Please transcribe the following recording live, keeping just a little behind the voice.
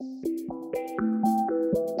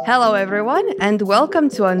Hello, everyone, and welcome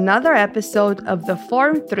to another episode of the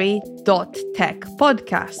Form3.tech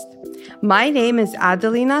podcast. My name is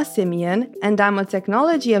Adelina Simeon, and I'm a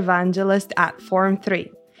technology evangelist at Form3.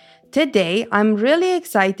 Today, I'm really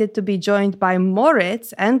excited to be joined by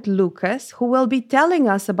Moritz and Lucas, who will be telling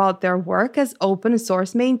us about their work as open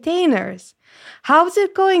source maintainers. How's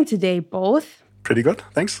it going today, both? Pretty good,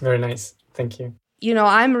 thanks. Very nice, thank you. You know,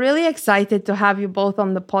 I'm really excited to have you both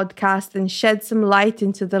on the podcast and shed some light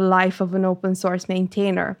into the life of an open source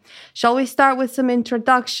maintainer. Shall we start with some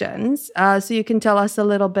introductions so you can tell us a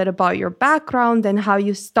little bit about your background and how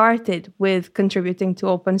you started with contributing to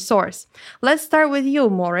open source? Let's start with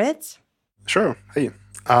you, Moritz. Sure. Hey.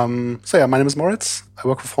 My name is Moritz. I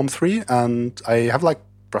work for Form3 and I have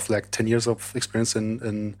roughly 10 years of experience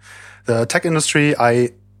in the tech industry.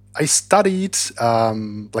 I studied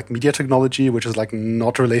media technology, which is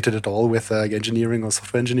not related at all with engineering or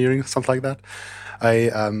software engineering, something like that. I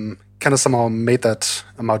kind of somehow made it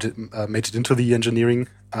into the engineering,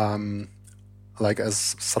 as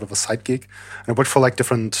sort of a side gig. And I worked for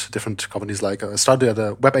different companies. I started at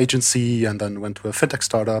a web agency and then went to a fintech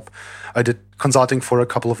startup. I did consulting for a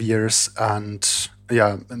couple of years and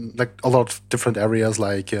a lot of different areas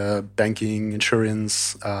banking,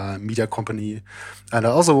 insurance, media company. And I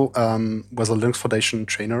also was a Linux Foundation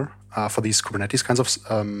trainer for these Kubernetes kinds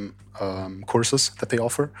of courses that they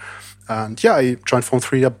offer. And I joined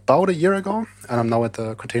Form3 about a year ago, and I'm now at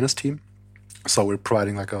the containers team. So we're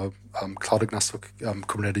providing a cloud agnostic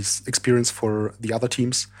Kubernetes experience for the other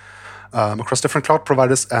teams across different cloud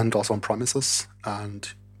providers and also on premises. And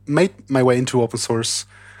made my way into open source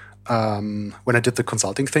when I did the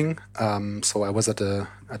consulting thing. So I was at a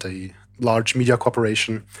large media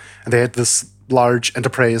corporation, and they had this large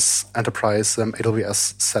enterprise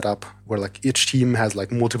AWS setup where each team has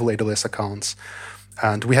multiple AWS accounts,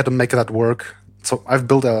 and we had to make that work. So I've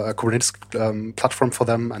built a Kubernetes platform for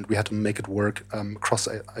them, and we had to make it work across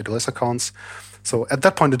AWS accounts. So at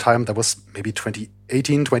that point in time, that was maybe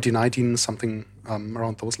 2018, 2019, something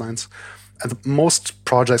around those lines. And most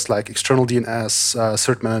projects like external DNS,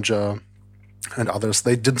 Cert Manager, and others,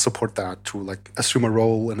 they didn't support that to assume a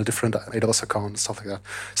role in a different AWS account and stuff like that.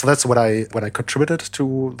 So that's when I contributed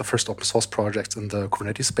to the first open source project in the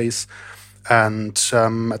Kubernetes space. And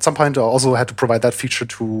at some point, I also had to provide that feature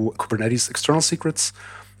to Kubernetes external secrets,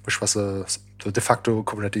 which was the de facto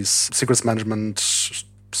Kubernetes secrets management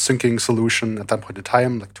syncing solution at that point in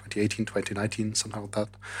time, 2018, 2019, something like that.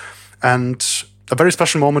 And a very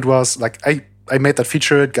special moment was I made that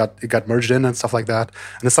feature, it got merged in and stuff like that.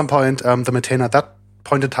 And at some point, the maintainer at that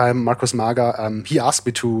point in time, Markus Mager, he asked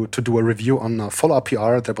me to do a review on a follow-up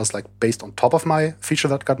PR that was based on top of my feature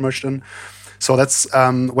that got merged in. So that's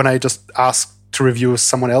when I just asked to review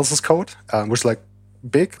someone else's code, which is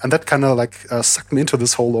big, and that kind of sucked me into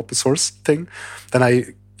this whole open source thing. Then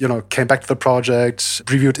I came back to the project,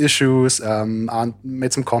 reviewed issues, and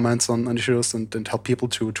made some comments on issues and helped people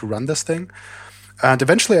to run this thing. And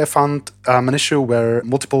eventually I found an issue where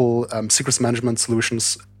multiple secrets management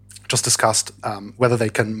solutions just discussed whether they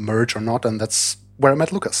can merge or not. And that's where I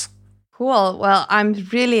met Lucas. Cool. Well, I'm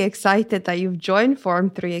really excited that you've joined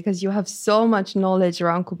Form3 because you have so much knowledge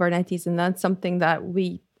around Kubernetes, and that's something that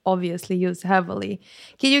we obviously use heavily.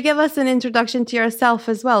 Can you give us an introduction to yourself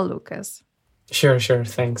as well, Lucas? Sure,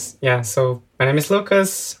 thanks. Yeah, so my name is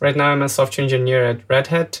Lucas. Right now I'm a software engineer at Red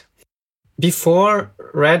Hat. Before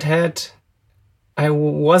Red Hat, I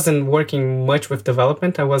wasn't working much with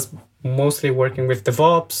development. I was mostly working with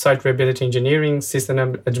DevOps, site reliability engineering, system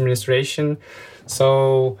administration.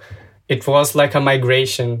 So it was like a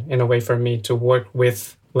migration in a way for me to work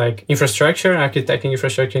with infrastructure, architecting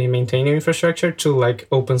infrastructure and maintaining infrastructure to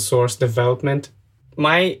open source development.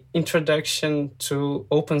 My introduction to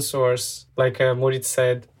open source, Moritz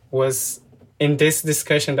said, was in this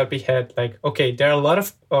discussion that we had, there are a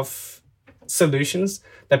lot of solutions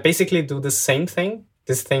that basically do the same thing,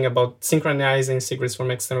 this thing about synchronizing secrets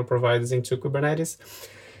from external providers into Kubernetes.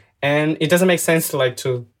 And it doesn't make sense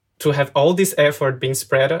to have all this effort being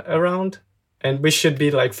spread around. And we should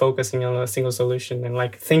be focusing on a single solution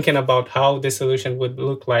and thinking about how this solution would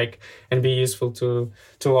look like and be useful to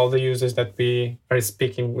all the users that we are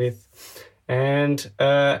speaking with. And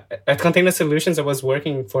at Container Solutions, I was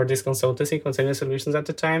working for this consultancy, Container Solutions at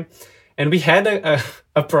the time. And we had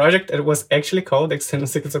a project that was actually called External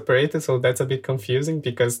Secrets Operator. So that's a bit confusing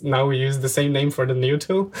because now we use the same name for the new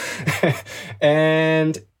tool.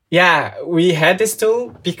 And we had this tool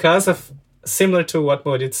because of, similar to what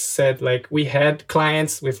Moritz said, we had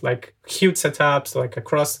clients with huge setups,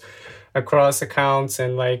 across accounts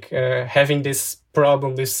and having this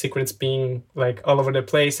problem with secrets being all over the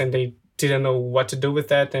place, and they didn't know what to do with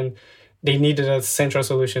that, and they needed a central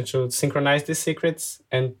solution to synchronize these secrets,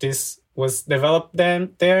 and this was developed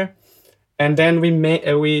then there. And then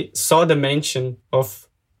we saw the mention of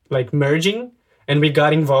like merging, and we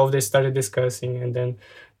got involved. They started discussing, and then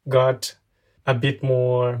got a bit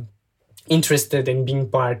more interested in being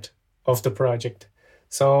part of the project.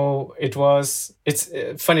 So it's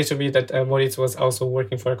funny to me that Moritz was also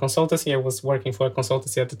working for a consultancy. I was working for a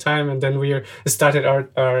consultancy at the time, and then we started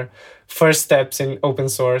our first steps in open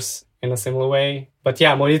source in a similar way. But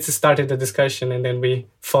yeah, Moritz started the discussion, and then we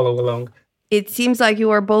follow along. It seems like you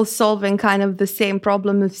are both solving kind of the same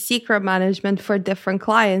problem of secret management for different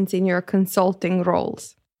clients in your consulting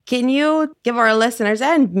roles. Can you give our listeners,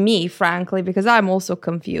 and me, frankly, because I'm also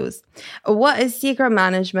confused, what is secret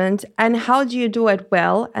management and how do you do it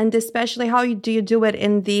well? And especially, how do you do it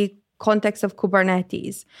in the context of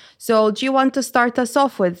Kubernetes? So do you want to start us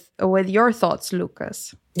off with your thoughts,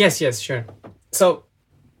 Lucas? Yes, sure. So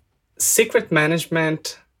secret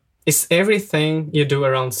management is everything you do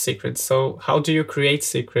around secrets. So how do you create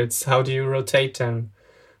secrets? How do you rotate them?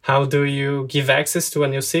 How do you give access to a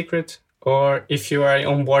new secret? Or if you are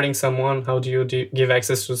onboarding someone, how do you give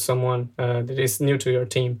access to someone that is new to your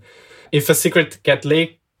team? If a secret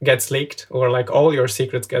gets leaked, or like all your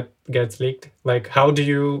secrets get leaked, like how do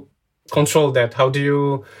you control that? How do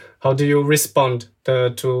you respond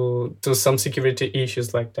to some security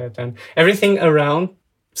issues like that? And everything around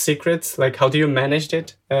secrets, like how do you manage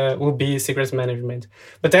it, will be secrets management.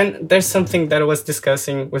 But then there's something that I was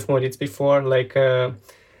discussing with Moritz before, like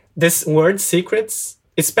this word secrets.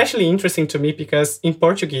 Especially interesting to me because in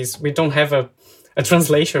Portuguese, we don't have a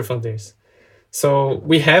translation for this. So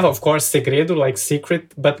we have, of course, segredo, like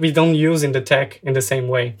secret, but we don't use in the tech in the same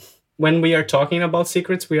way. When we are talking about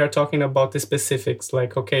secrets, we are talking about the specifics,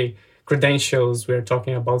 like, okay, credentials, we are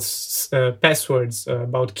talking about passwords,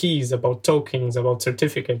 about keys, about tokens, about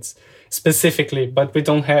certificates specifically, but we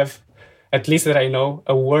don't have, at least that I know,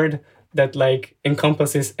 a word that like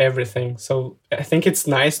encompasses everything. So I think it's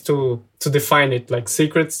nice to define it, like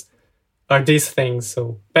secrets are these things.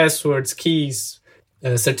 So passwords, keys,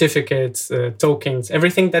 certificates, tokens,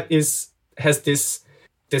 everything that has this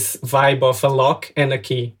vibe of a lock and a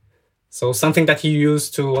key. So something that you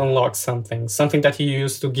use to unlock something that you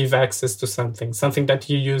use to give access to something that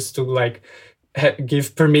you use to like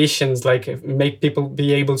give permissions, like make people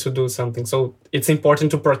be able to do something. So it's important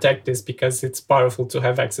to protect this because it's powerful to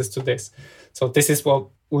have access to this. So this is what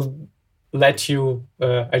will let you,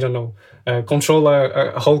 control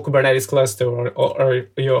a whole Kubernetes cluster or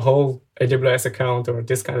your whole AWS account or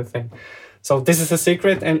this kind of thing. So this is a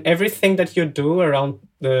secret, and everything that you do around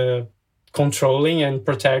the controlling and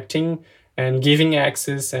protecting and giving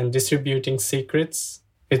access and distributing secrets,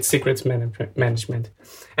 it's secrets management.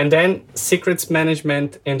 And then secrets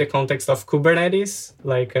management in the context of Kubernetes,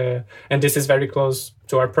 like, and this is very close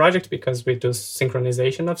to our project because we do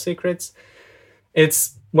synchronization of secrets.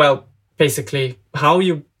 It's, well, basically how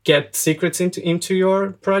you get secrets into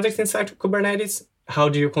your project inside Kubernetes. How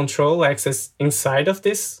do you control access inside of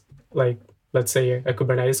this, like, let's say a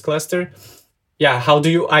Kubernetes cluster? Yeah, how do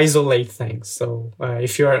you isolate things? So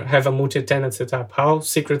if you have a multi-tenant setup, how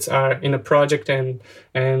secrets are in a project and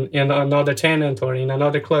in another tenant or in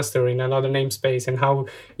another cluster, in another namespace, and how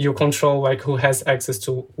you control like who has access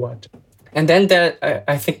to what. And then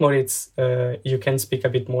I think, Moritz, you can speak a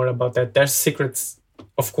bit more about that. There's secrets,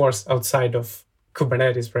 of course, outside of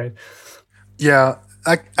Kubernetes, right? Yeah,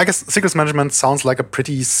 I guess secrets management sounds like a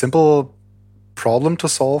pretty simple problem to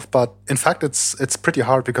solve, but in fact it's pretty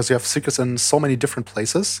hard because you have secrets in so many different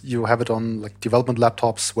places. You have it on like development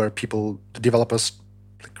laptops where the developers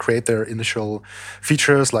create their initial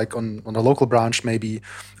features, like on a local branch maybe.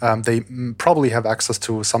 They probably have access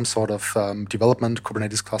to some sort of development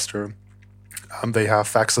Kubernetes cluster. They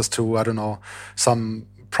have access to, I don't know,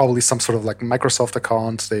 probably some sort of like Microsoft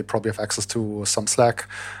account. They probably have access to some Slack.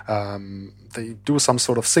 They do some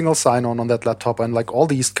sort of single sign-on on that laptop, and like all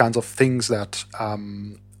these kinds of things that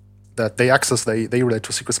they access, they relate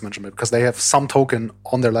to secrets management because they have some token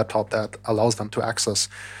on their laptop that allows them to access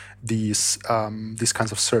these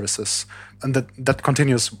kinds of services. And that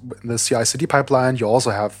continues in the CI/CD pipeline. You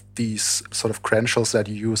also have these sort of credentials that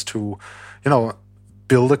you use to,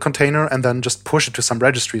 build a container and then just push it to some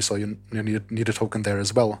registry. So you need a token there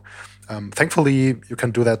as well. Thankfully, you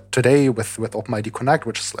can do that today with OpenID Connect,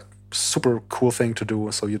 which is like super cool thing to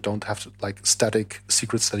do. So you don't have to like static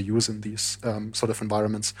secrets that you use in these sort of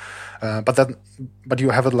environments. But you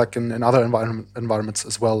have it like in other environments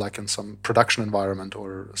as well, like in some production environment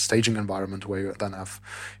or staging environment where you then have,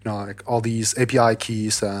 like all these API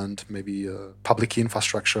keys and maybe public key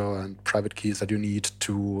infrastructure and private keys that you need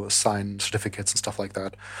to sign certificates and stuff like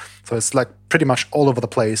that. So it's like pretty much all over the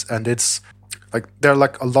place, and it's like there are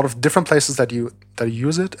like a lot of different places that you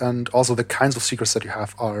use it, and also the kinds of secrets that you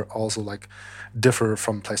have are also like differ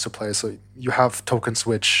from place to place. So you have tokens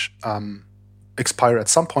which expire at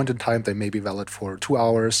some point in time. They may be valid for 2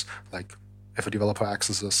 hours. Like if a developer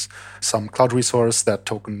accesses some cloud resource, that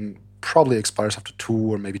token probably expires after 2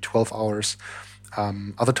 or maybe 12 hours.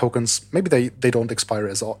 Other tokens, maybe they don't expire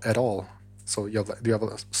at all. So you have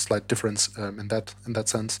a slight difference in that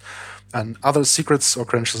sense. And other secrets or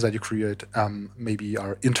credentials that you create maybe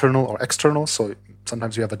are internal or external. So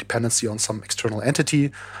sometimes you have a dependency on some external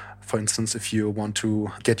entity. For instance, if you want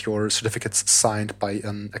to get your certificates signed by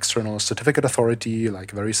an external certificate authority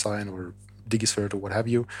like VeriSign or DigiCert or what have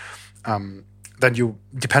you, then you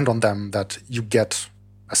depend on them that you get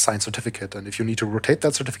a signed certificate. And if you need to rotate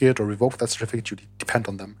that certificate or revoke that certificate, you depend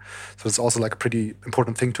on them. So it's also like a pretty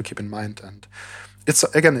important thing to keep in mind. And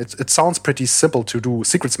it sounds pretty simple to do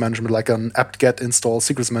secrets management, like an apt-get install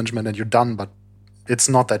secrets management and you're done, but it's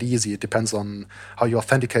not that easy. It depends on how you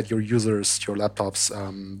authenticate your users, your laptops,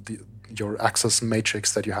 your access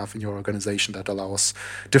matrix that you have in your organization that allows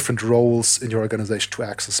different roles in your organization to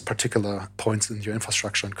access particular points in your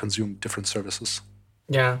infrastructure and consume different services.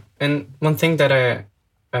 Yeah, and one thing that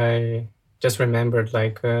I just remembered,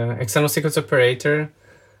 like external secrets operator,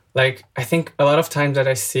 like I think a lot of times that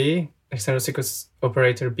I see external secrets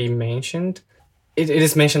operator be mentioned, it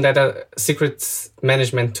is mentioned that a secrets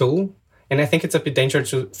management tool. And I think it's a bit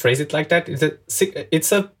dangerous to phrase it like that.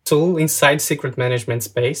 It's a tool inside secret management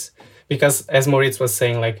space, because as Moritz was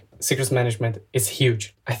saying, like secrets management is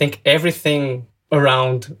huge. I think everything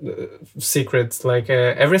around secrets, like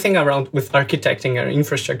everything around with architecting our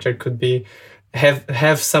infrastructure could be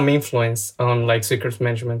have some influence on like secrets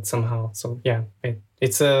management somehow. So yeah,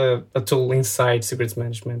 it's a tool inside secrets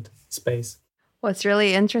management space. What's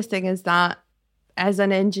really interesting is that as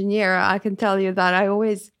an engineer, I can tell you that I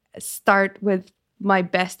always start with my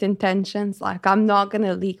best intentions. Like, I'm not going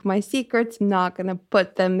to leak my secrets, I'm not going to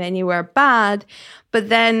put them anywhere bad. But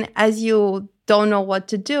then as you don't know what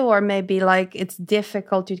to do, or maybe like it's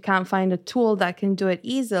difficult, you can't find a tool that can do it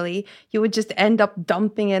easily, you would just end up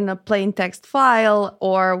dumping in a plain text file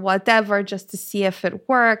or whatever just to see if it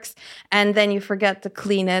works, and then you forget to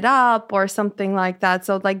clean it up or something like that.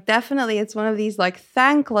 So like definitely it's one of these like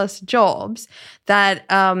thankless jobs that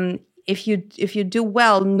if you do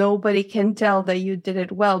well, nobody can tell that you did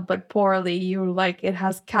it well, but poorly, it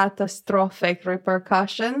has catastrophic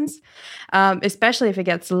repercussions, especially if it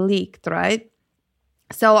gets leaked, right?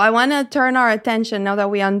 So I want to turn our attention, now that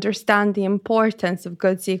we understand the importance of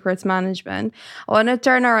good secrets management, I want to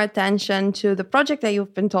turn our attention to the project that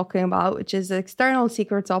you've been talking about, which is the external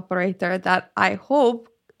secrets operator that I hope,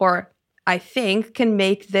 or I think, can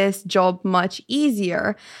make this job much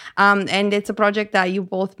easier. And it's a project that you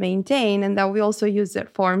both maintain and that we also use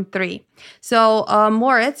at Form 3. So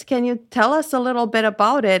Moritz, can you tell us a little bit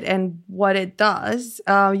about it and what it does?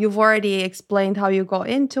 You've already explained how you got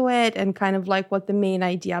into it and kind of like what the main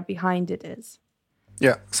idea behind it is.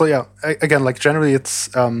 Yeah. So yeah, again, like generally it's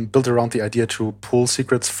built around the idea to pull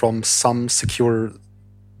secrets from some secure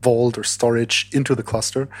vault or storage into the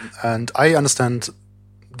cluster. And I understand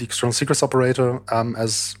the external secrets operator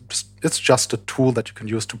as it's just a tool that you can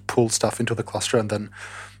use to pull stuff into the cluster, and then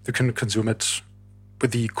you can consume it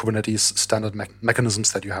with the Kubernetes standard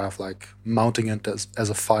mechanisms that you have, like mounting it as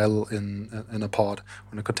a file in a pod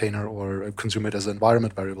or in a container, or consume it as an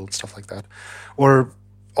environment variable and stuff like that, or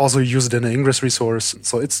also use it in an Ingress resource.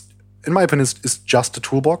 So it's, in my opinion, it's just a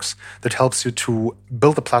toolbox that helps you to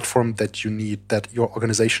build the platform that you need, that your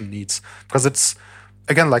organization needs, because it's,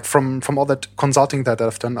 again, like from all that consulting that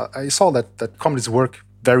I've done, I saw that companies work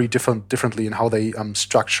very differently in how they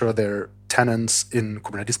structure their tenants in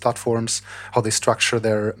Kubernetes platforms, how they structure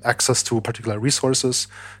their access to particular resources.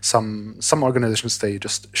 Some organizations, they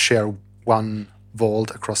just share one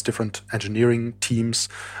vault across different engineering teams.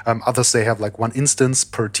 Others, they have like one instance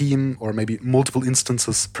per team, or maybe multiple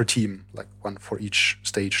instances per team, like one for each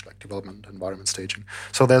stage, like development, environment, staging.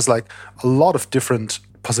 So there's like a lot of different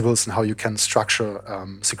possibilities in how you can structure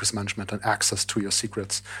secrets management and access to your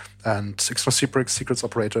secrets. And external secrets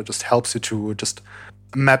operator just helps you to just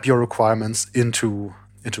map your requirements into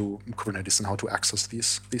Kubernetes and how to access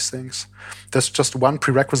these things. There's just one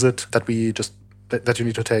prerequisite that we just that you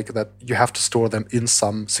need to take, that you have to store them in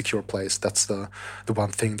some secure place. That's the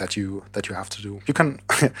one thing that you have to do. You can,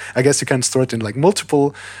 I guess, you can store it in like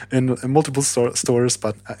multiple stores,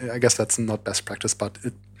 but I guess that's not best practice. But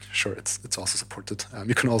it's also supported.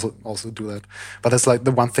 You can also do that, but that's like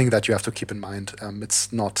the one thing that you have to keep in mind.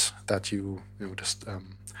 It's not that you just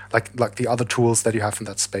like the other tools that you have in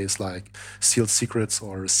that space, like Sealed Secrets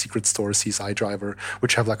or Secret Store CSI Driver,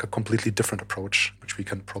 which have like a completely different approach, which we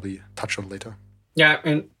can probably touch on later. Yeah,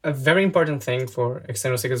 and a very important thing for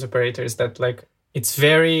external secrets operator is that like it's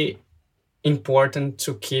very important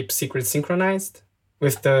to keep secrets synchronized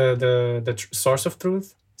with the source of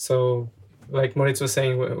truth. So like Moritz was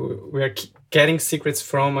saying, we are getting secrets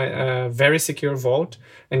from a very secure vault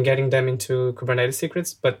and getting them into Kubernetes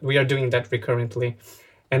secrets, but we are doing that recurrently.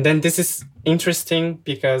 And then this is interesting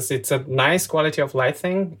because it's a nice quality of life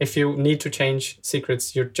thing. If you need to change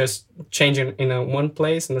secrets, you're just changing in one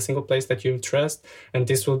place, in a single place that you trust, and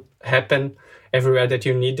this will happen everywhere that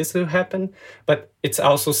you need this to happen. But it's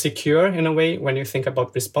also secure in a way when you think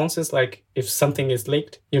about responses. Like if something is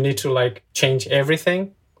leaked, you need to like change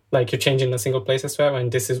everything. Like you change in a single place as well, and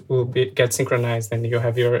this will get synchronized, and you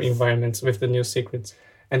have your environments with the new secrets.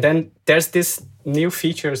 And then there's these new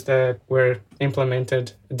features that were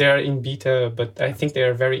implemented. They're in beta, but I think they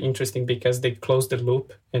are very interesting because they close the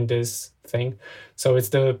loop in this thing. So it's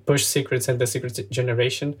the push secrets and the secret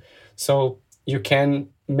generation. So you can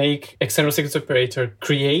make external secrets operator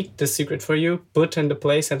create the secret for you, put in the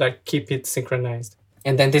place, and like keep it synchronized.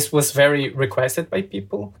 And then this was very requested by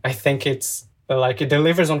people. I think it's like it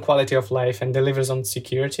delivers on quality of life and delivers on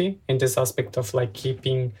security in this aspect of like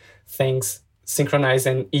keeping things synchronized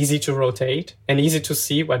and easy to rotate and easy to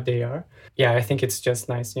see what they are. Yeah, I think it's just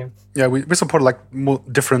nice. Yeah, we support like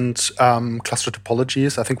different cluster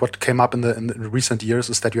topologies. I think what came up in the recent years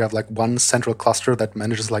is that you have like one central cluster that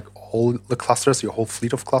manages like all the clusters, your whole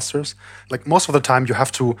fleet of clusters. Like most of the time you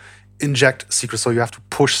have to inject secrets, so you have to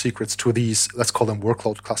push secrets to these, let's call them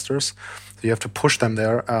workload clusters. So you have to push them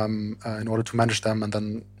there in order to manage them, and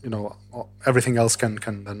then everything else can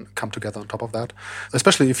then come together on top of that.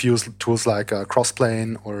 Especially if you use tools like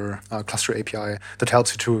Crossplane or Cluster API, that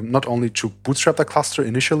helps you to not only to bootstrap the cluster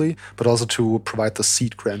initially, but also to provide the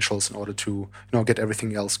seed credentials in order to get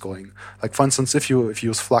everything else going. Like for instance, if you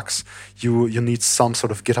use Flux, you need some sort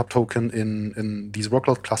of GitHub token in these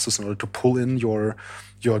workload clusters in order to pull in your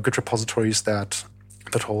Git repositories that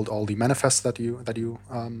hold all the manifests that you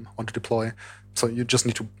want to deploy. So you just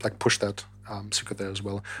need to like push that secret there as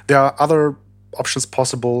well. There are other options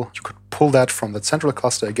possible. You could pull that from that central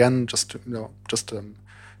cluster again, just turn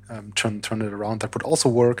it around. That would also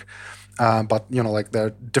work. But like there are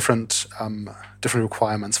different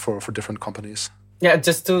requirements for different companies. Yeah,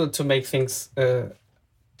 just to make things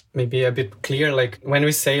maybe a bit clear, like when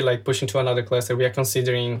we say like pushing to another cluster, we are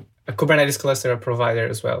considering a Kubernetes cluster a provider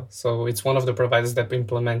as well. So it's one of the providers that we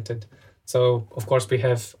implemented. So of course we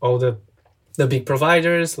have all the big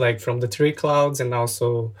providers like from the three clouds and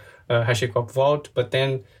also HashiCorp Vault, but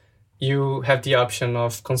then you have the option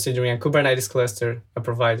of considering a Kubernetes cluster a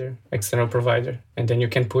provider, external provider, and then you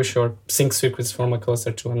can push or sync secrets from a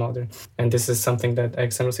cluster to another. And this is something that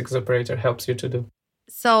external secrets operator helps you to do.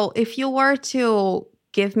 So if you were to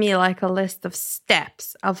give me like a list of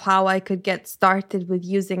steps of how I could get started with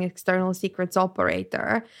using external secrets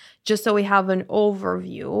operator, just so we have an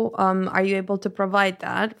overview. Are you able to provide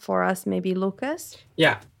that for us, maybe Lucas?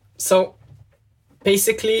 Yeah. So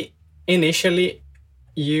basically, initially,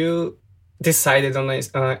 you decided on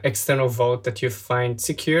an external vault that you find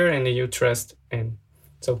secure and you trust in.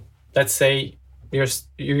 So let's say you're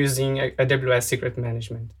using AWS Secret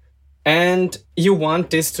Management. And you want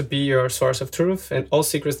this to be your source of truth, and all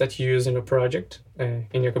secrets that you use in a project,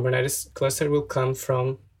 in your Kubernetes cluster, will come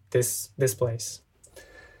from this place.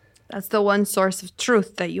 That's the one source of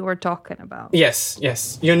truth that you were talking about. Yes.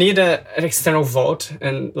 You need an external vault,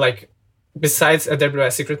 and like besides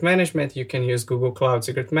AWS Secret Management, you can use Google Cloud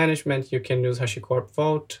Secret Management, you can use HashiCorp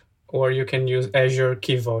Vault, or you can use Azure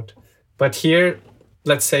Key Vault. But here,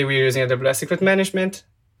 let's say we're using AWS Secret Management,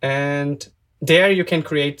 and there you can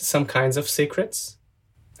create some kinds of secrets.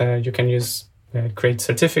 You can use create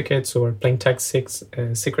certificates or plain text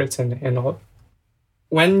secrets and all.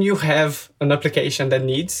 When you have an application that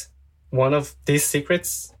needs one of these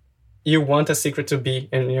secrets, you want a secret to be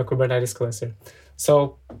in your Kubernetes cluster.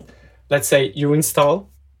 So let's say you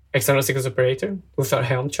install external secrets operator with our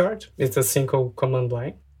Helm chart. It's a single command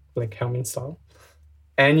line, like Helm install.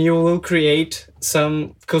 And you will create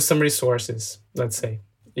some custom resources, let's say.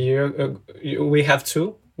 We have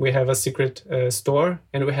two. We have a secret store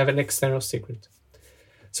and we have an external secret.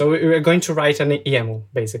 So we're going to write an YAML,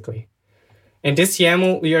 basically. And this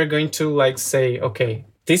YAML, you're going to like say, okay,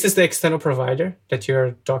 this is the external provider that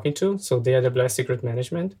you're talking to. So the AWS Secret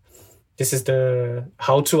Management. This is the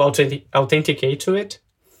how to authenticate to it.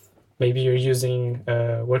 Maybe you're using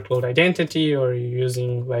workload identity, or you're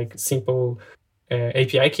using like simple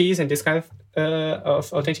API keys and this kind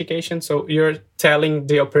of authentication. So you're telling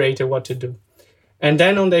the operator what to do. And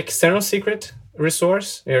then on the external secret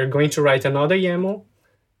resource, you're going to write another YAML,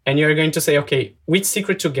 and you're going to say, okay, which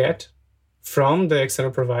secret to get from the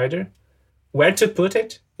external provider, where to put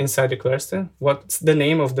it inside the cluster, what's the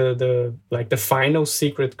name of the final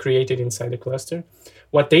secret created inside the cluster,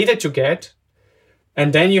 what data to get,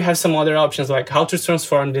 and then you have some other options like how to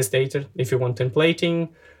transform this data if you want templating,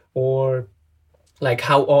 or like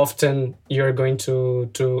how often you're going to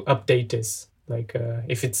update this, like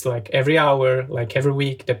if it's like every hour, like every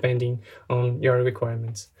week, depending on your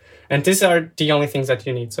requirements. And these are the only things that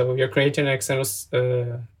you need. So you're creating an external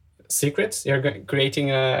secrets, you're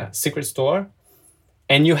creating a secret store,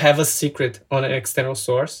 and you have a secret on an external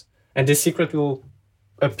source, and this secret will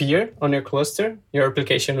appear on your cluster, your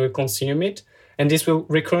application will consume it, and this will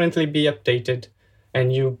recurrently be updated,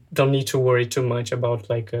 and you don't need to worry too much about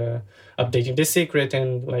like updating the secret,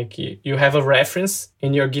 and like you have a reference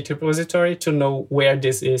in your Git repository to know where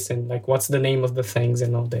this is and like what's the name of the things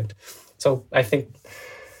and all that. So I think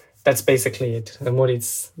that's basically it.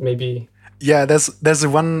 Moritz, maybe. Yeah, there's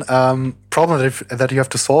one problem that you have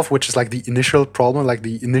to solve, which is like the initial problem, like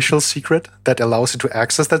the initial secret that allows you to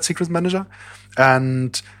access that secret manager.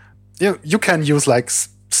 And you can use like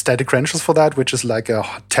static credentials for that, which is like a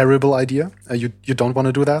terrible idea. You don't want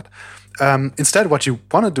to do that. Instead, what you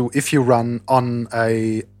want to do, if you run on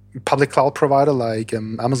a public cloud provider like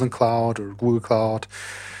Amazon Cloud or Google Cloud,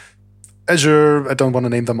 Azure, I don't want to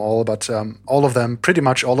name them all, but pretty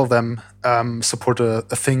much all of them support a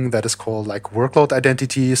thing that is called like workload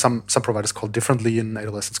identity. Some providers call it differently. In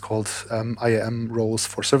AWS, it's called IAM roles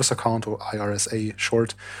for service account, or IRSA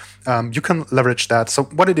short. You can leverage that. So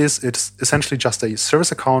what it is, it's essentially just a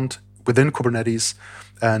service account within Kubernetes,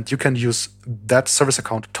 and you can use that service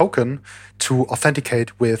account token to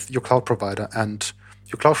authenticate with your cloud provider, and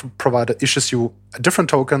your cloud provider issues you a different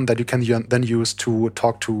token that you can then use to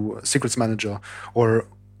talk to Secrets Manager or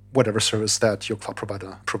whatever service that your cloud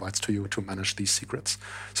provider provides to you to manage these secrets.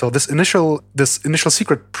 So this initial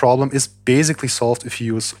secret problem is basically solved if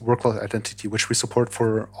you use workload identity, which we support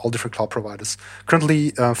for all different cloud providers.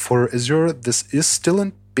 Currently, for Azure, this is still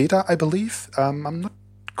in beta, I believe. I'm not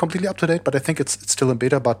completely up to date, but I think it's still in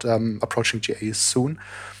beta, but approaching GA soon.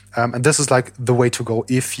 And this is like the way to go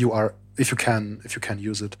if you can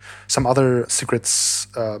use it. Some other secrets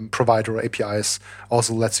provider or APIs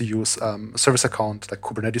also lets you use service account, like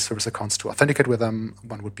Kubernetes service accounts, to authenticate with them.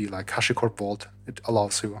 One would be like HashiCorp Vault. It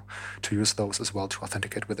allows you to use those as well to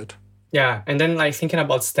authenticate with it. Yeah, and then like thinking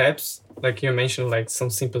about steps, like you mentioned, like some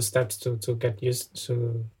simple steps to get used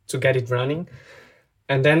to get it running,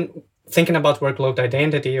 and then thinking about workload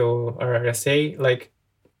identity or RSA, like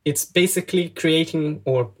it's basically creating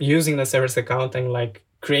or using the service account and like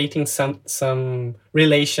creating some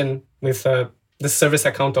relation with the service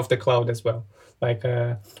account of the cloud as well, like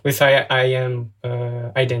with IAM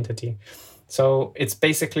identity. So it's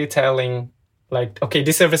basically telling like, okay,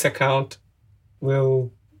 this service account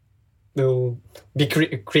will be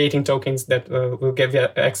creating tokens that will give you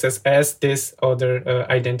access as this other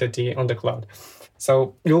identity on the cloud.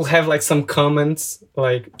 So you'll have like some comments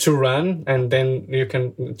like to run, and then you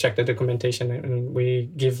can check the documentation, and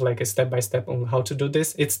we give like a step-by-step on how to do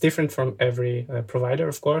this. It's different from every provider,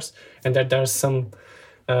 of course, and there are some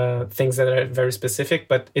things that are very specific,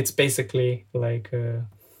 but it's basically like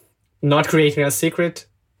not creating a secret,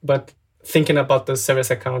 but thinking about the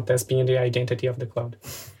service account as being the identity of the cloud.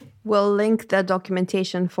 We'll link the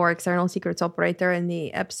documentation for External Secrets Operator in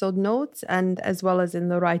the episode notes, and as well as in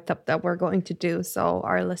the write-up that we're going to do, so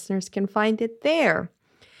our listeners can find it there.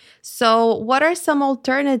 So what are some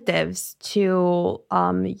alternatives to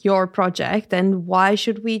your project, and why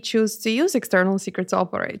should we choose to use External Secrets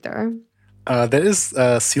Operator? There is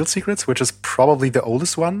Sealed Secrets, which is probably the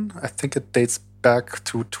oldest one. I think it dates back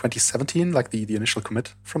to 2017, like the initial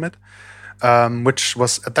commit from it, which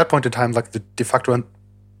was at that point in time like the de facto and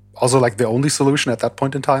also like the only solution at that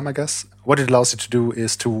point in time, I guess. What it allows you to do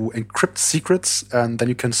is to encrypt secrets, and then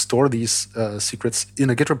you can store these secrets in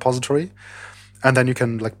a Git repository, and then you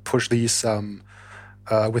can like push these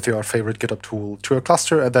with your favorite GitHub tool to a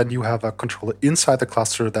cluster, and then you have a controller inside the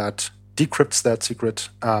cluster that decrypts that secret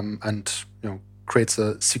and creates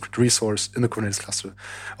a secret resource in the Kubernetes cluster.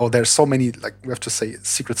 Oh, there's so many, like we have to say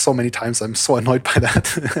secret so many times. I'm so annoyed by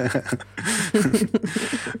that.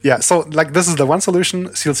 Yeah, so like this is the one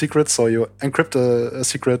solution, sealed secrets. So you encrypt a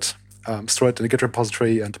secret, store it in a Git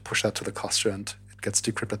repository, and push that to the cluster, and it gets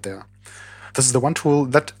decrypted there. This is the one tool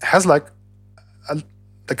that has like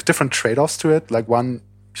different trade-offs to it. Like one,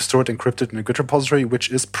 you store it encrypted in a Git repository, which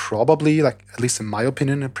is probably, like at least in my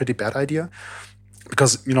opinion, a pretty bad idea,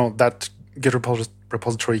 because that Git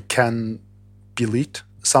repository can be leaked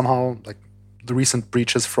somehow. Like the recent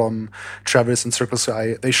breaches from Travis and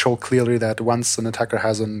CircleCI, they show clearly that once an attacker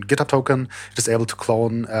has a GitHub token, it is able to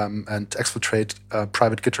clone and exfiltrate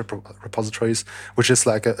private Git repositories, which is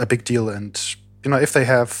like a big deal. And if they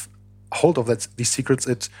have hold of these secrets,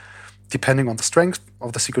 it, depending on the strength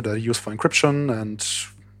of the secret that you use for encryption, and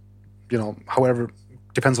however,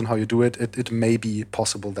 depends on how you do it, it may be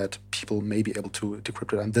possible that people may be able to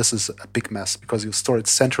decrypt it. And this is a big mess because you store it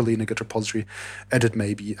centrally in a Git repository and it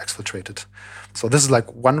may be exfiltrated. So this is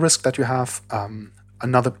like one risk that you have.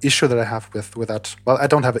 Another issue that I have with that, well, I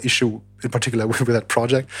don't have an issue in particular with that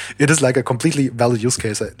project. It is like a completely valid use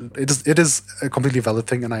case. It is a completely valid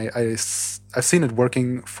thing, and I've seen it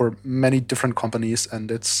working for many different companies, and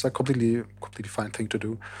it's a completely fine thing to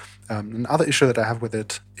do. Another issue that I have with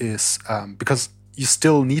it is because you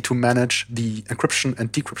still need to manage the encryption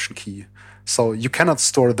and decryption key. So you cannot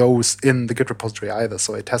store those in the Git repository either.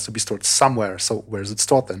 So it has to be stored somewhere. So where is it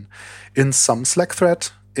stored then? In some Slack thread,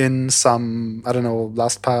 in some, I don't know,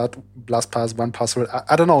 LastPass, 1Password.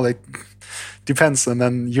 I don't know, like depends. And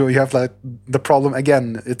then you have like the problem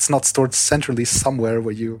again. It's not stored centrally somewhere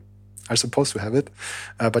where you are supposed to have it.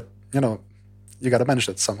 But you got to manage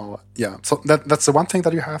it somehow. Yeah. So that's the one thing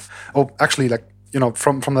that you have. Oh, actually, like,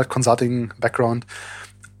 from that consulting background,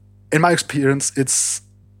 in my experience, it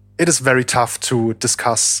is very tough to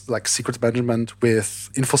discuss like secrets management with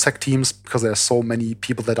InfoSec teams because there are so many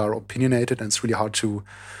people that are opinionated, and it's really hard to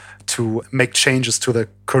make changes to the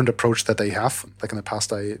current approach that they have. Like in the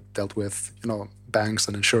past, I dealt with banks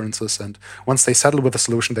and insurances, and once they settle with a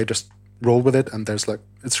solution, they just roll with it, and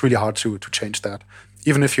it's really hard to change that.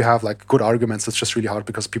 Even if you have like good arguments, it's just really hard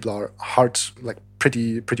because people are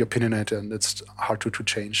pretty opinionated, and it's hard to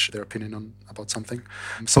change their opinion about something.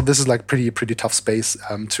 So this is like pretty tough space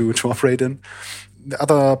to operate in. The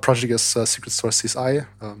other project is Secret Source CSI.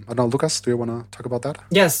 I don't know, Lucas, do you want to talk about that?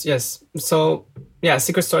 Yes. So yeah,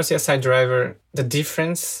 Secret Source CSI driver, the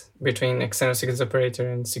difference between external secrets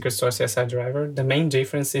operator and Secret Source CSI driver, the main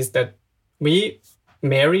difference is that we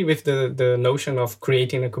marry with the notion of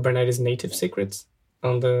creating a Kubernetes native secrets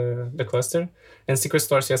on the cluster, and Secret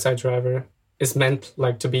Source CSI driver is meant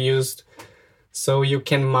like to be used so you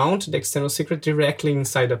can mount the external secret directly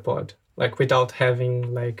inside a pod, like without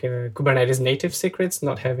having like Kubernetes native secrets,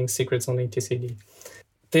 not having secrets on etcd.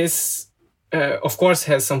 This of course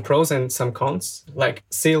has some pros and some cons, like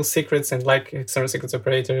seal secrets and like external secrets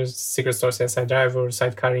operators, Secret Source CSI driver,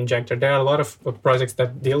 sidecar injector. There are a lot of projects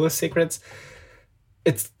that deal with secrets.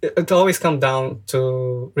 It always comes down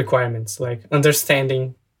to requirements, like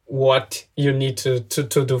understanding what you need to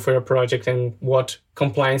do for your project and what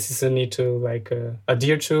compliances you need to like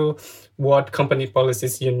adhere to, what company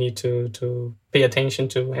policies you need to pay attention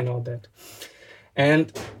to, and all that.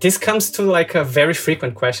 And this comes to like a very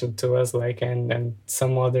frequent question to us, like and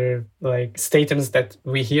some other like statements that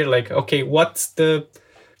we hear, like, okay, what's the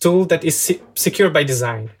tool that is secure by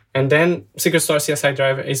design? And then Secret Source CSI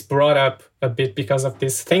driver is brought up a bit because of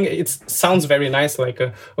this thing. It sounds very nice, like,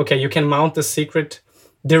 okay, you can mount the secret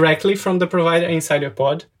directly from the provider inside your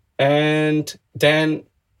pod. And then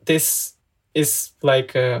this is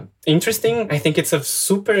like interesting. I think it's a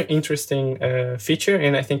super interesting feature,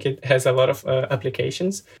 and I think it has a lot of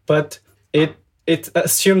applications. But it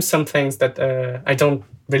assumes some things that I don't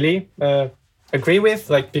really agree with,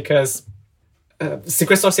 like because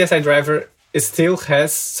Secret Source CSI driver it still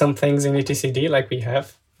has some things in etcd like we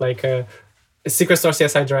have, like Secret Source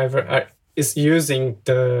CSI driver is using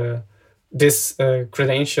this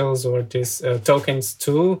credentials or these tokens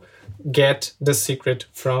to get the secret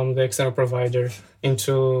from the external provider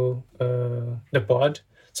into the pod.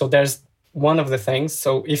 So there's one of the things.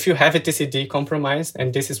 So if you have etcd compromised,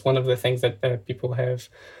 and this is one of the things that people have,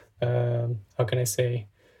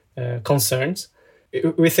 concerns,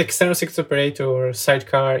 with external secrets operator or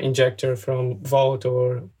sidecar injector from Vault,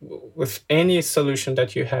 or with any solution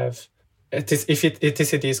that you have, if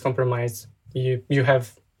etcd is compromised, you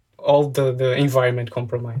have all the environment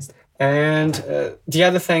compromised. And the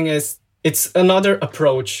other thing is, it's another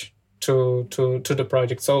approach to the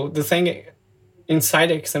project. So the thing inside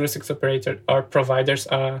x86 operator, our providers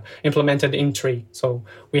are implemented in tree. So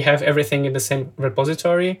we have everything in the same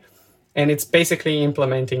repository, and it's basically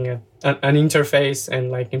implementing an interface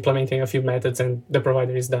and like implementing a few methods, and the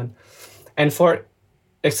provider is done. And for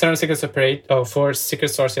external secret for secret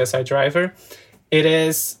source CSI driver, it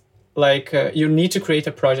is like you need to create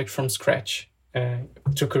a project from scratch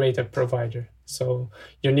to create a provider. So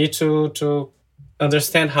you need to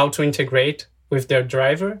understand how to integrate with their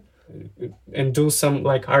driver and do some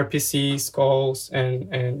like RPC calls and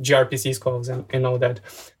gRPC calls and all that.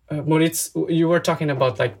 Moritz, you were talking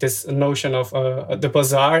about like this notion of the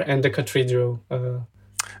bazaar and the cathedral.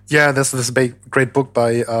 Yeah, there's this great book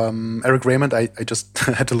by Eric Raymond. I just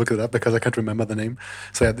had to look it up because I can't remember the name.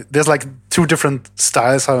 So yeah, there's like two different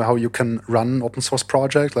styles how you can run open source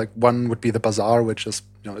project. Like one would be the bazaar, which is,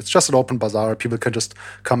 it's just an open bazaar. People can just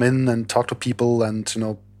come in and talk to people and,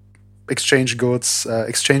 exchange goods,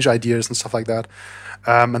 exchange ideas and stuff like that.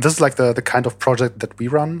 And this is like the kind of project that we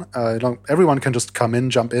run. Everyone can just come in,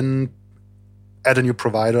 jump in, add a new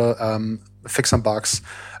provider, fix some bugs,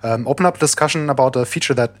 open up a discussion about a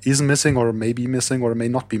feature that is missing or may be missing or may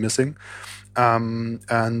not be missing. And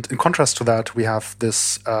in contrast to that, we have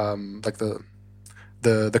this like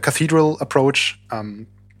the cathedral approach,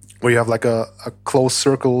 where you have like a close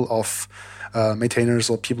circle of maintainers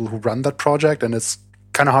or people who run that project, and it's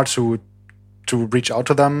kind of hard to reach out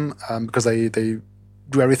to them because they do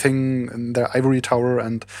everything in their ivory tower,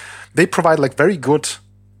 and they provide like very good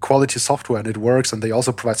quality software and it works, and they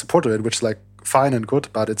also provide support to it, which is like fine and good,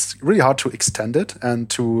 but it's really hard to extend it and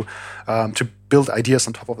to build ideas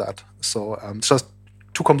on top of that. So it's just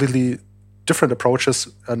two completely different approaches,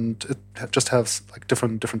 and it just has like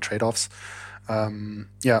different trade-offs.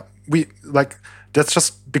 We like that's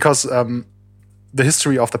just because the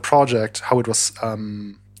history of the project, how it was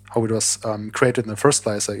created in the first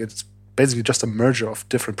place. Like it's basically just a merger of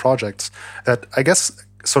different projects that I guess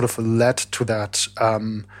sort of led to that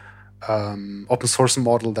open source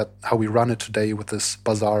model, that how we run it today with this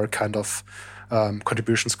bazaar kind of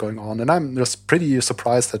contributions going on. And I'm just pretty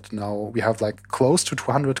surprised that now we have like close to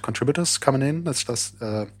 200 contributors coming in. That's just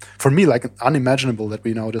for me like unimaginable that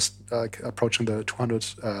we now just approaching the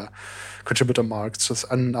 200 contributor mark. It's just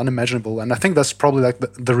unimaginable, and I think that's probably like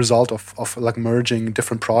the result of like merging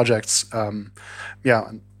different projects. And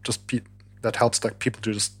just that helps like people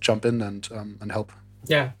to just jump in and help.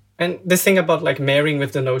 Yeah. And this thing about like marrying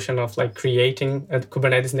with the notion of like creating a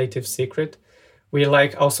Kubernetes native secret, we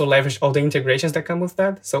like also leverage all the integrations that come with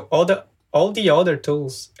that. So all the other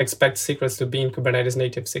tools expect secrets to be in Kubernetes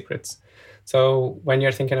native secrets. So when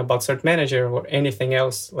you're thinking about Cert Manager or anything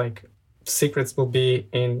else, like secrets will be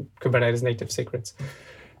in Kubernetes native secrets.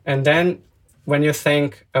 And then when you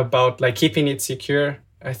think about like keeping it secure,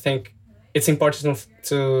 I think it's important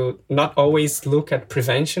to not always look at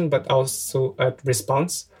prevention, but also at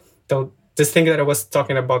response. So this thing that I was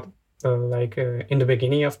talking about, in the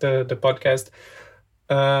beginning of the podcast,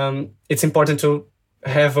 it's important to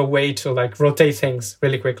have a way to like rotate things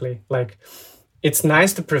really quickly. Like it's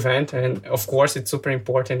nice to prevent, and of course it's super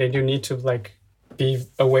important, and you need to like be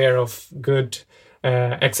aware of good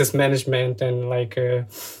access management and like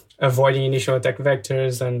avoiding initial attack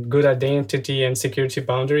vectors and good identity and security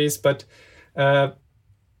boundaries. But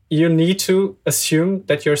you need to assume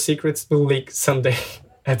that your secrets will leak someday.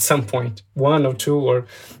 At some point, 1 or 2 or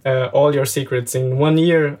all your secrets in 1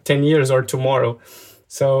 year, 10 years, or tomorrow.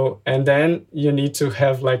 So, and then you need to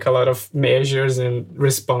have like a lot of measures and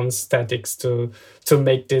response statics to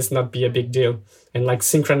make this not be a big deal, and like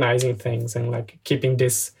synchronizing things and like keeping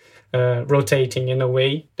this rotating in a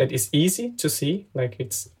way that is easy to see, like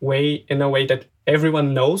it's in a way that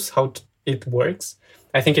everyone knows how it works.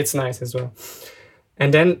 I think it's nice as well.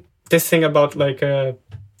 And then this thing about like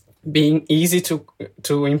being easy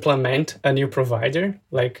to implement a new provider,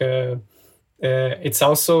 like it's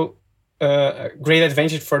also a great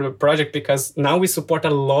advantage for the project, because now we support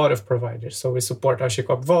a lot of providers. So we support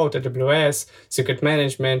HashiCorp Vault, AWS, Secret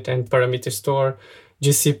Management and Parameter Store,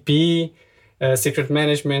 GCP, Secret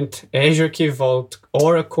Management, Azure Key Vault,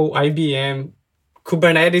 Oracle, IBM,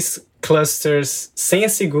 Kubernetes clusters, Senha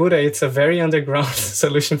Segura, it's a very underground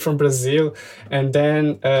solution from Brazil, and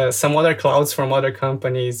then some other clouds from other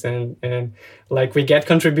companies, and like we get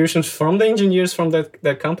contributions from the engineers from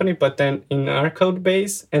that company, but then in our code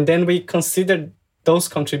base, and then we consider those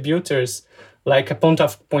contributors like a point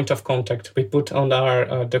of contact. We put on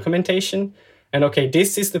our documentation, and okay,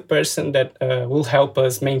 this is the person that will help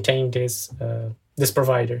us maintain this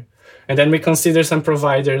provider. And then we consider some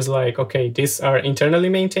providers like, okay, these are internally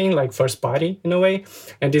maintained, like first party in a way,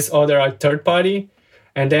 and these other are third party.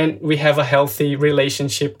 And then we have a healthy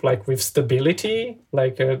relationship, like with stability,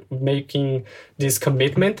 like making this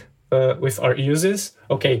commitment with our users.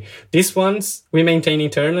 Okay, these ones we maintain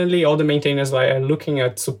internally. All the maintainers are looking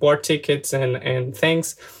at support tickets and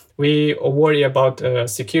things. We worry about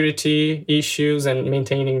security issues and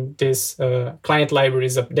maintaining this client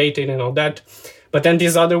libraries updated and all that. But then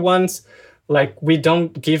these other ones, like we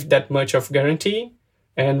don't give that much of guarantee,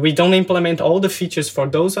 and we don't implement all the features for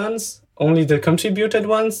those ones, only the contributed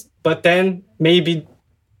ones. But then maybe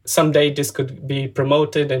someday this could be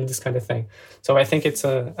promoted and this kind of thing. So I think it's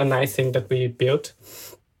a nice thing that we built.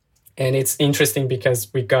 And it's interesting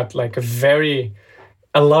because we got like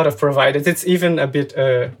a lot of providers. It's even a bit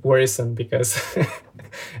worrisome because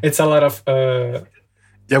it's a lot of...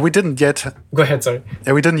 Yeah, we didn't yet... Go ahead, sorry.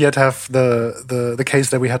 Yeah, we didn't yet have the case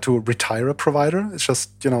that we had to retire a provider. It's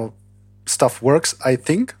just, stuff works, I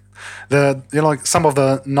think. Like some of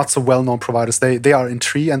the not so well-known providers, they are in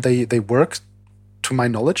tree and they work, to my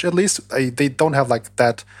knowledge at least. They don't have like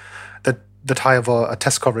that high of a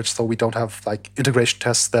test coverage, so we don't have like integration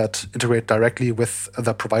tests that integrate directly with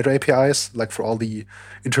the provider APIs. Like for all the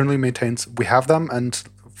internally maintained, we have them, and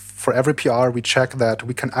for every PR we check that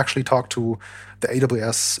we can actually talk to the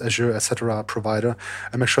AWS, Azure, etc. provider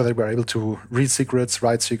and make sure that we're able to read secrets,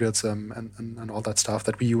 write secrets, and all that stuff,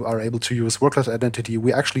 that we are able to use workload identity.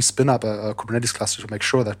 We actually spin up a Kubernetes cluster to make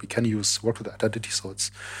sure that we can use workload identity, so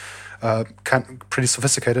it's pretty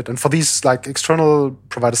sophisticated. And for these like external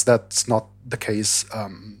providers, that's not the case.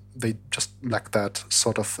 They just lack that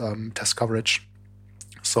sort of test coverage.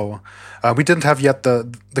 So we didn't have yet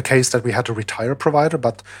the case that we had to retire a provider,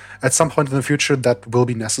 but at some point in the future that will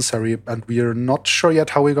be necessary, and we are not sure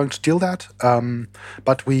yet how we're going to deal that.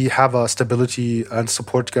 But we have a stability and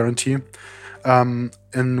support guarantee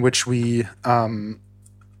in which we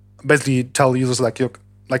basically tell users like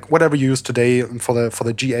whatever you use today for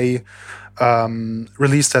the GA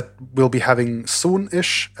release that we'll be having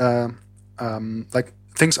soon-ish, like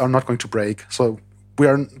things are not going to break. So we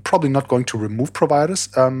are probably not going to remove providers,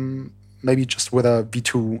 maybe just with a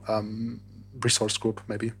V2 resource group,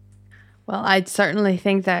 maybe. Well, I'd certainly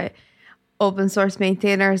think that open source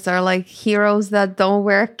maintainers are like heroes that don't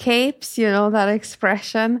wear capes, that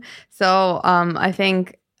expression. So I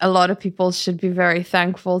think a lot of people should be very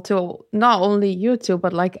thankful to not only you two,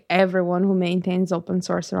 but like everyone who maintains open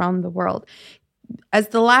source around the world. As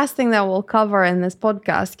the last thing that we'll cover in this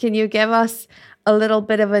podcast, can you give us a little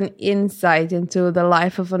bit of an insight into the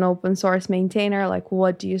life of an open source maintainer? Like,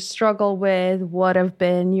 what do you struggle with? What have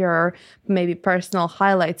been your maybe personal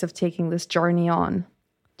highlights of taking this journey on?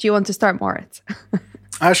 Do you want to start, Moritz?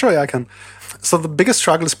 Sure, yeah, I can. So the biggest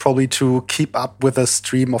struggle is probably to keep up with the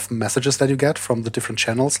stream of messages that you get from the different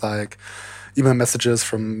channels, like email messages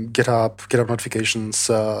from GitHub notifications,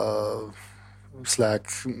 Slack,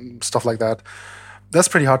 stuff like that. That's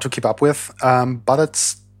pretty hard to keep up with, but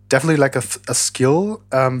it's definitely like a skill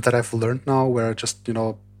that I've learned now, where just, I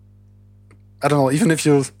don't know, even if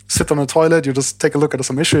you sit on a toilet, you just take a look at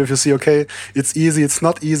some issue. If you see, okay, it's easy, it's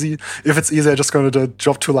not easy. If it's easy, I just going to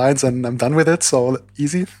drop 2 lines and I'm done with it. So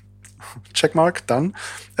easy, check mark, done.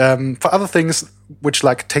 For other things, which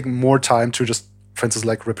like take more time to just, for instance,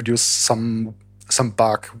 like reproduce some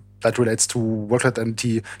bug that relates to workload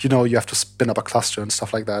identity, you have to spin up a cluster and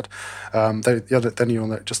stuff like that. Then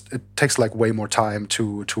it takes like way more time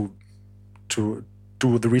to do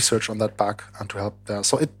the research on that bug and to help there.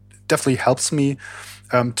 So it definitely helps me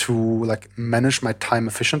to like manage my time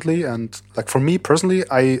efficiently. And like for me personally,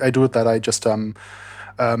 I do it that I just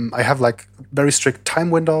I have like very strict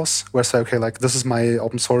time windows where I say, okay, like this is my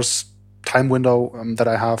open source time window that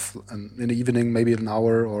I have in the evening, maybe an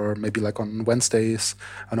hour, or maybe like on Wednesdays,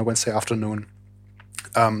 on a Wednesday afternoon.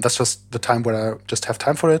 That's just the time where I just have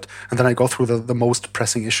time for it. And then I go through the most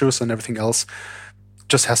pressing issues, and everything else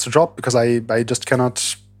just has to drop because I just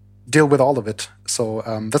cannot deal with all of it. So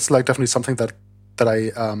that's like definitely something that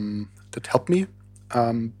helped me.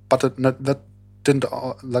 But that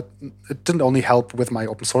didn't only help with my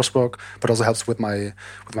open source work, but also helps with my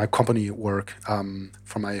company work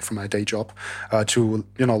for my day job. To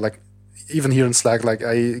like even here in Slack, like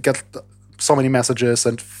I get so many messages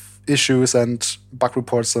and issues and bug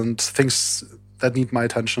reports and things that need my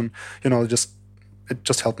attention. It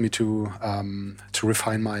just helped me to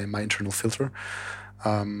refine my internal filter.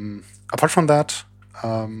 Apart from that,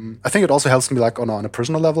 I think it also helps me like on a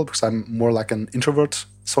personal level, because I'm more like an introvert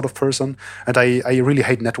sort of person, and I really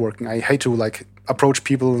hate networking. I hate to like approach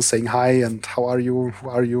people and saying hi and how are you, who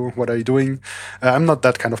are you, what are you doing. I'm not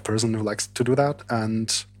that kind of person who likes to do that.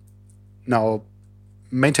 And now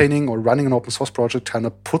maintaining or running an open source project kind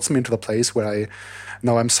of puts me into the place where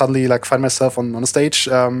now I'm suddenly like find myself on a stage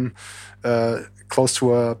close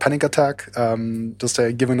to a panic attack, just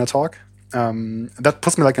giving a talk. That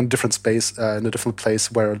puts me like in a different space, in a different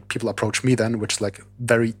place where people approach me then, which is like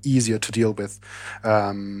very easier to deal with.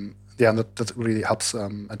 And that really helps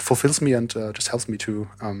and fulfills me and just helps me to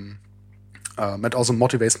it also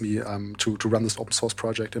motivates me to run this open source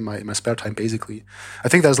project in my spare time, basically. I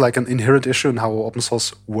think there's like an inherent issue in how open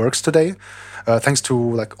source works today. Thanks to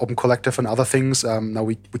like Open Collective and other things, now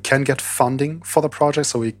we can get funding for the project.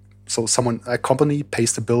 So a company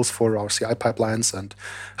pays the bills for our CI pipelines and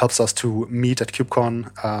helps us to meet at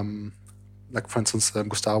KubeCon. Like for instance,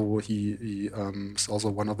 Gustavo, he is also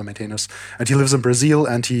one of the maintainers, and he lives in Brazil,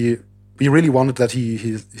 and we really wanted that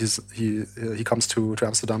he comes to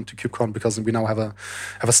Amsterdam to KubeCon because we now have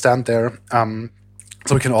a stand there,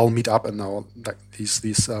 so we can all meet up, and now like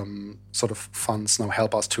these sort of funds now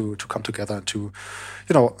help us to come together and to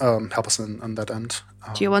help us on that end.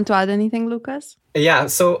 Do you want to add anything, Lucas? Yeah,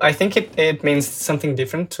 so I think it means something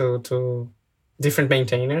different to different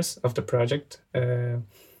maintainers of the project.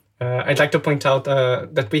 I'd like to point out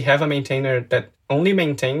that we have a maintainer that only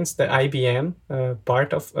maintains the IBM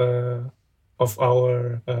part of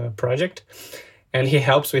our project, and he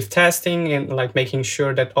helps with testing and like making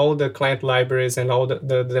sure that all the client libraries and all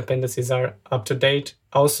the dependencies are up to date.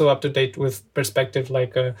 Also up to date with perspective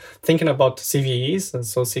like thinking about CVEs, and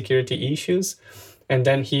so security issues. And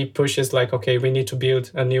then he pushes like, okay, we need to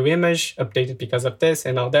build a new image, update it because of this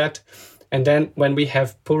and all that. And then when we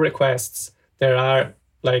have pull requests, there are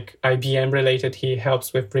like IBM related, he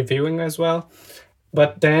helps with reviewing as well.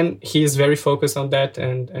 But then he is very focused on that,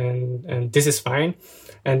 and this is fine.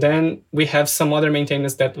 And then we have some other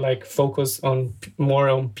maintainers that like focus on more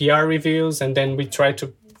on PR reviews, and then we try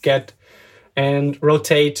to get and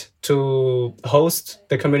rotate to host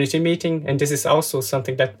the community meeting. And this is also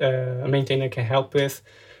something that a maintainer can help with,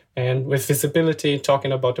 and with visibility,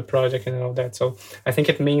 talking about the project and all that. So I think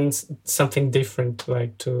it means something different,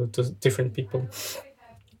 like to different people.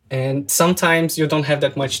 And sometimes you don't have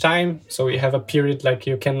that much time. So you have a period like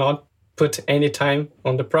you cannot put any time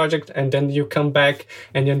on the project, and then you come back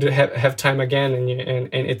and you have time again,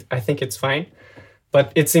 and I think it's fine.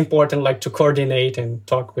 But it's important like to coordinate and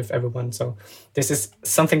talk with everyone. So this is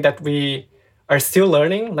something that we are still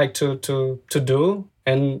learning like to do.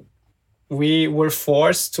 And we were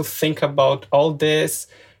forced to think about all this,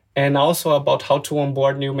 and also about how to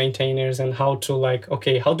onboard new maintainers and how to like,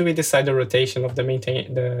 okay, how do we decide the rotation of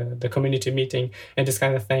the community meeting and this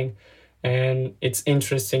kind of thing. And it's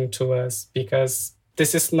interesting to us because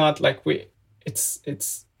this is not like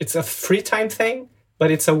it's a free time thing,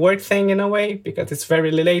 but it's a work thing in a way because it's very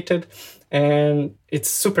related, and it's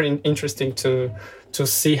super interesting to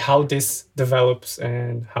see how this develops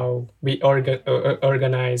and how we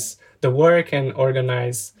organize the work and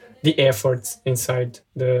organize the efforts inside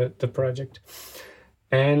the project.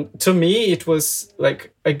 And to me, it was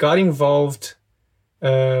like I got involved,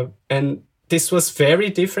 and this was very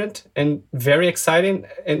different and very exciting,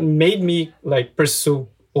 and made me like pursue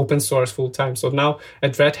open source full time. So now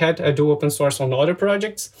at Red Hat, I do open source on other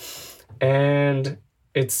projects, and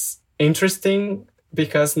it's interesting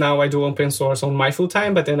because now I do open source on my full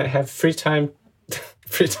time, but then I have free time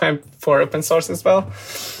for open source as well.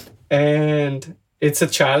 And it's a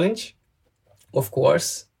challenge, of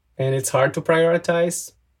course, and it's hard to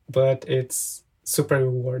prioritize, but it's super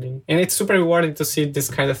rewarding. And it's super rewarding to see this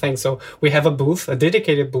kind of thing. So we have a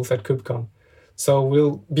dedicated booth at KubeCon. So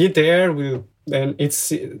we'll be there, and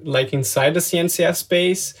it's like inside the CNCF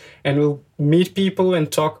space, and we'll meet people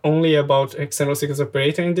and talk only about external secrets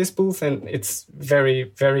operator in this booth. And it's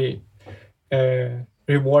very, very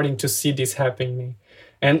rewarding to see this happening.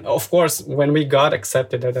 And of course, when we got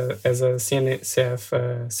accepted as a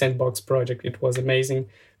CNCF sandbox project, it was amazing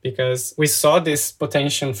because we saw this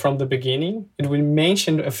potential from the beginning. And we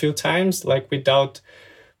mentioned a few times, like without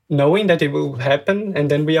knowing that it will happen.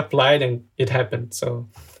 And then we applied and it happened. So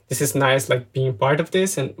this is nice, like being part of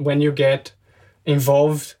this. And when you get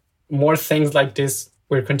involved, more things like this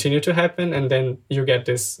will continue to happen. And then you get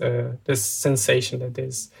this sensation that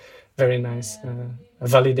is very nice, a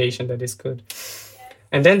validation that is good.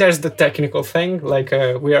 And then there's the technical thing, like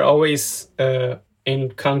we are always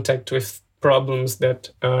in contact with problems that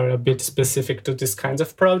are a bit specific to these kinds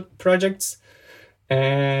of projects.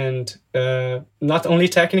 And not only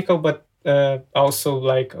technical, but also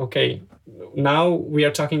like, okay, now we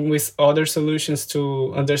are talking with other solutions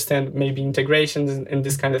to understand maybe integrations and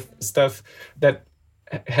this kind of stuff that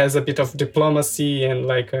has a bit of diplomacy and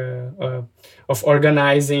like of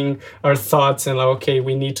organizing our thoughts and like, okay,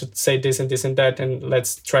 we need to say this and this and that, and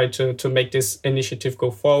let's try to make this initiative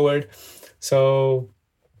go forward. So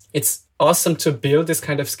it's awesome to build this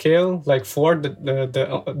kind of skill, like for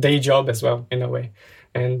the day job as well, in a way,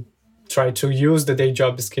 and try to use the day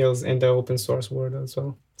job skills in the open source world as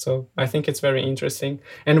well. So I think it's very interesting.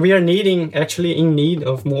 And we are actually in need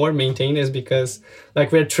of more maintainers, because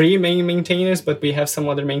like we're 3 main maintainers, but we have some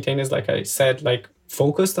other maintainers, like I said, like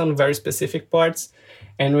focused on very specific parts.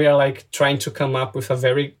 And we are like trying to come up with a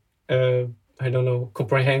very,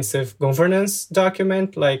 comprehensive governance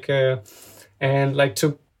document, and like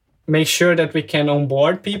to make sure that we can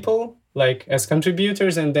onboard people like as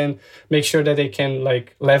contributors, and then make sure that they can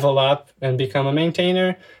like level up and become a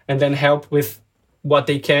maintainer, and then help with what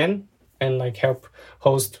they can, and like help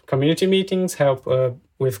host community meetings, help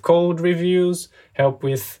with code reviews, help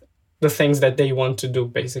with the things that they want to do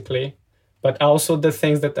basically, but also the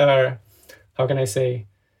things that are, how can I say,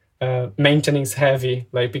 maintenance heavy,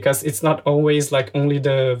 like, because it's not always like only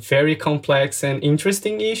the very complex and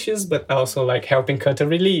interesting issues, but also like helping cut a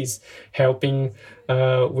release, helping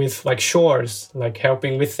with like chores, like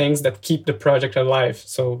helping with things that keep the project alive.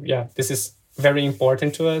 So yeah, this is very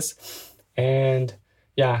important to us. And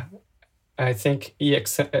yeah, I think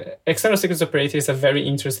External Secrets Operator is a very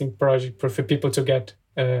interesting project for people to get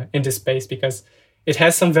in this space, because it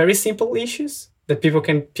has some very simple issues that people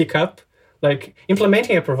can pick up. Like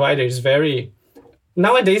implementing a provider is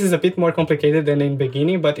nowadays is a bit more complicated than in the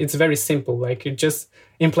beginning, but it's very simple. Like you just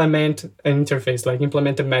implement an interface, like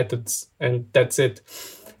implement the methods, and that's it.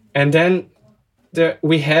 And then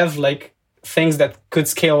we have like things that could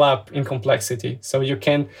scale up in complexity. So you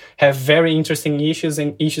can have very interesting issues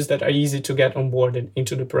and issues that are easy to get onboarded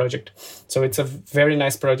into the project. So it's a very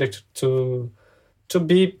nice project to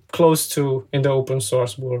be close to in the open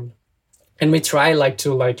source world. And we try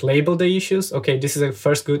to label the issues. Okay, this is a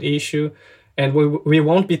first good issue, and we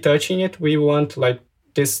won't be touching it. We want like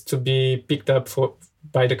this to be picked up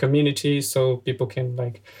by the community, so people can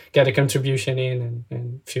like get a contribution in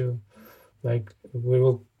and feel like we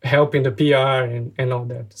will help in the PR and all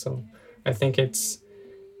that. So I think it's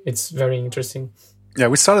very interesting. Yeah,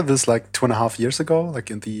 we started this like 2.5 years ago, like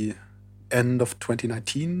in the end of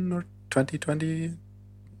 2019 or 2020,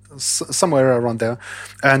 somewhere around there.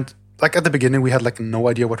 And like at the beginning, we had like no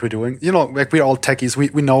idea what we're doing. You know, like we're all techies.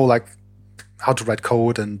 We know like how to write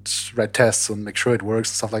code and write tests and make sure it works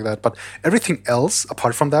and stuff like that. But everything else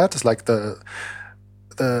apart from that is like the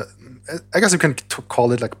I guess you can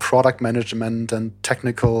call it like product management and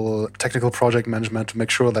technical project management, to make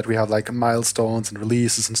sure that we have like milestones and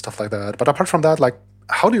releases and stuff like that. But apart from that, like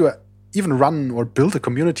how do you even run or build a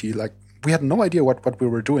community? Like we had no idea what we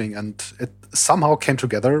were doing, and it somehow came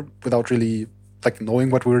together without really like knowing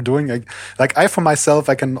what we were doing. Like I, for myself,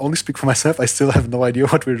 I can only speak for myself. I still have no idea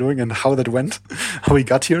what we're doing and how that went, how we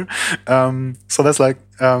got here. So that's like,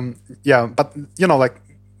 yeah, but you know, like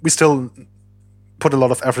we still put a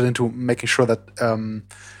lot of effort into making sure that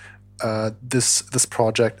this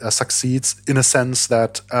project succeeds, in a sense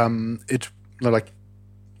that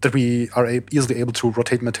that we are easily able to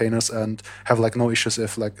rotate maintainers and have like no issues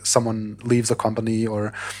if like someone leaves a company,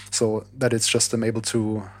 or so that it's just able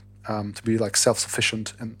to be like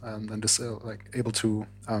self-sufficient and just like able to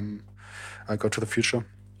go to the future.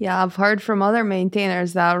 Yeah, I've heard from other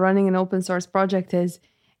maintainers that running an open source project is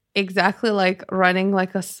exactly like running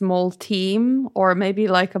like a small team, or maybe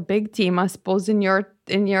like a big team. I suppose in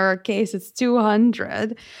your case it's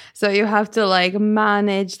 200, so you have to like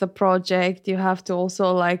manage the project. You have to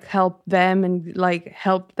also like help them and like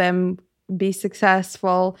help them be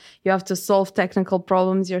successful. You have to solve technical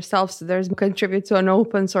problems yourself. So there's contribute to an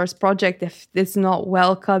open source project if it's not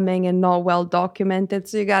welcoming and not well documented.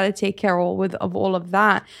 So you got to take care of all of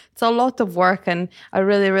that. It's a lot of work, and I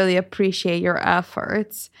really, really appreciate your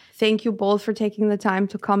efforts. Thank you both for taking the time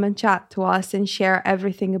to come and chat to us and share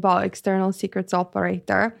everything about External Secrets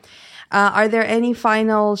Operator. Are there any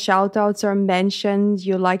final shout outs or mentions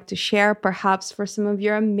you'd like to share, perhaps for some of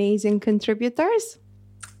your amazing contributors?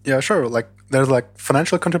 Yeah, sure. Like there's like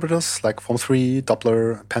financial contributors like Form3,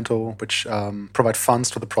 Doppler, Pento, which provide funds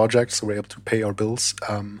to the project, so we're able to pay our bills.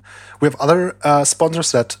 We have other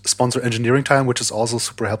sponsors that sponsor engineering time, which is also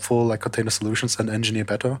super helpful, like Container Solutions and Engineer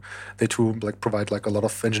Better. They too like provide like a lot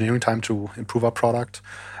of engineering time to improve our product.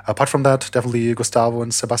 Apart from that, definitely Gustavo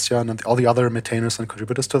and Sebastian and all the other maintainers and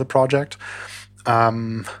contributors to the project.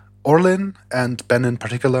 Orlin and Ben in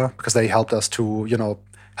particular, because they helped us to,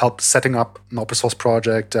 help setting up an open source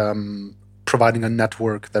project, providing a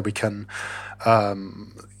network that we can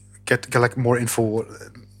get like more info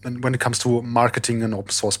when it comes to marketing an open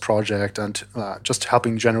source project, and just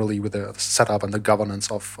helping generally with the setup and the governance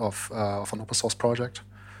of an open source project.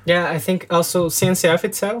 Yeah, I think also CNCF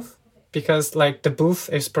itself, because like the booth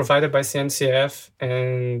is provided by CNCF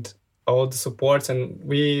and all the supports, and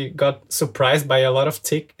we got surprised by a lot of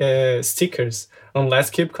stickers on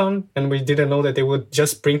last KubeCon, and we didn't know that they would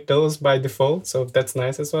just print those by default, so that's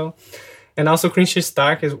nice as well. And also Krinsky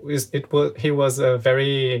Stark he was a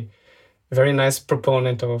very, very nice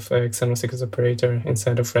proponent of external secrets operator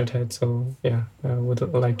inside of Red Hat, so yeah, I would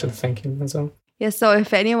like to thank him as well. Yeah, so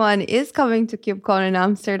if anyone is coming to KubeCon in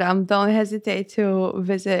Amsterdam, don't hesitate to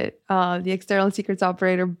visit the External Secrets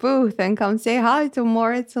Operator booth and come say hi to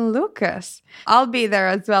Moritz and Lucas. I'll be there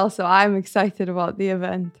as well, so I'm excited about the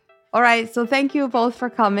event. All right, so thank you both for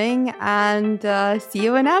coming, and see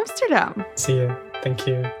you in Amsterdam. See you. Thank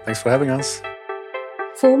you. Thanks for having us.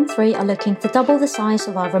 Form 3 are looking to double the size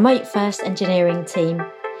of our remote-first engineering team.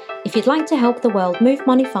 If you'd like to help the world move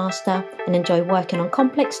money faster and enjoy working on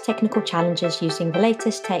complex technical challenges using the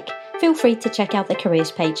latest tech, feel free to check out the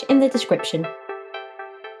careers page in the description.